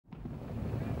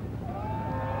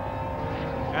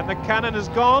And the cannon is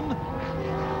gone.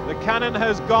 The cannon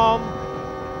has gone.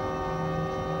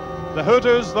 The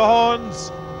hooters, the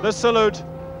horns, the salute.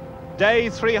 Day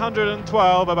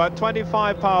 312, about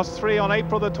 25 past 3 on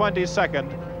April the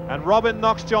 22nd. And Robin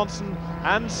Knox-Johnston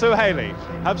and Sue Haley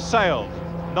have sailed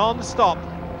non-stop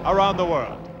around the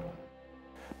world.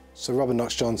 So Robin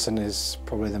Knox-Johnston is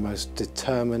probably the most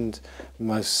determined,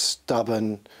 most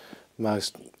stubborn,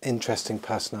 most interesting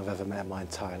person I've ever met in my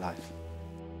entire life.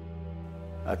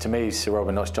 To me, Sir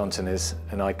Robin Knox-Johnston is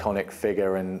an iconic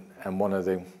figure and one of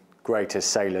the greatest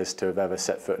sailors to have ever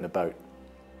set foot in a boat.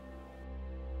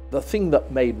 The thing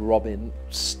that made Robin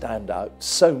stand out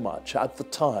so much at the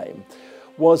time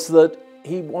was that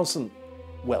he wasn't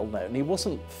well known, he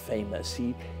wasn't famous,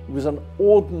 he was an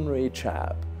ordinary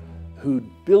chap who'd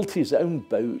built his own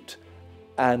boat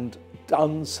and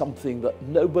done something that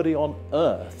nobody on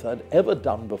earth had ever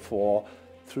done before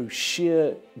through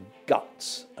sheer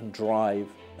guts and drive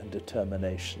and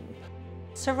determination.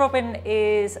 Sir Robin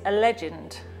is a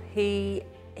legend. He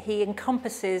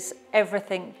encompasses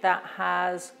everything that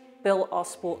has built our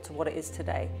sport to what it is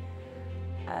today.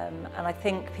 And I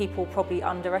think people probably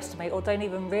underestimate or don't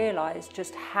even realise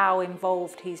just how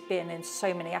involved he's been in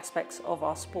so many aspects of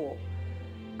our sport.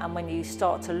 And when you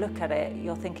start to look at it,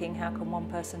 you're thinking, how can one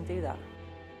person do that?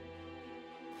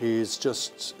 He's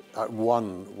just at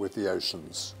one with the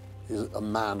oceans. He's a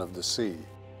man of the sea.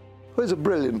 Well, he's a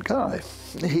brilliant guy.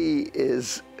 He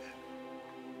is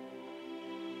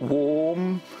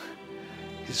warm,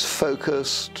 he's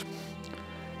focused,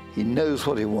 he knows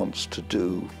what he wants to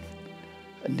do,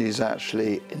 and he's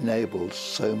actually enabled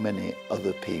so many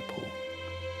other people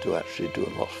to actually do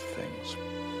a lot of things.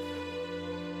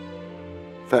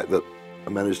 The fact that I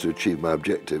managed to achieve my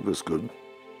objective was good,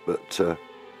 but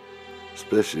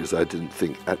especially as I didn't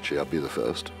think actually I'd be the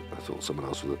first. I thought someone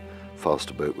else with a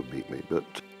faster boat would beat me, but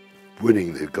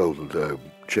winning the Golden Globe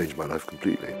changed my life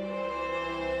completely.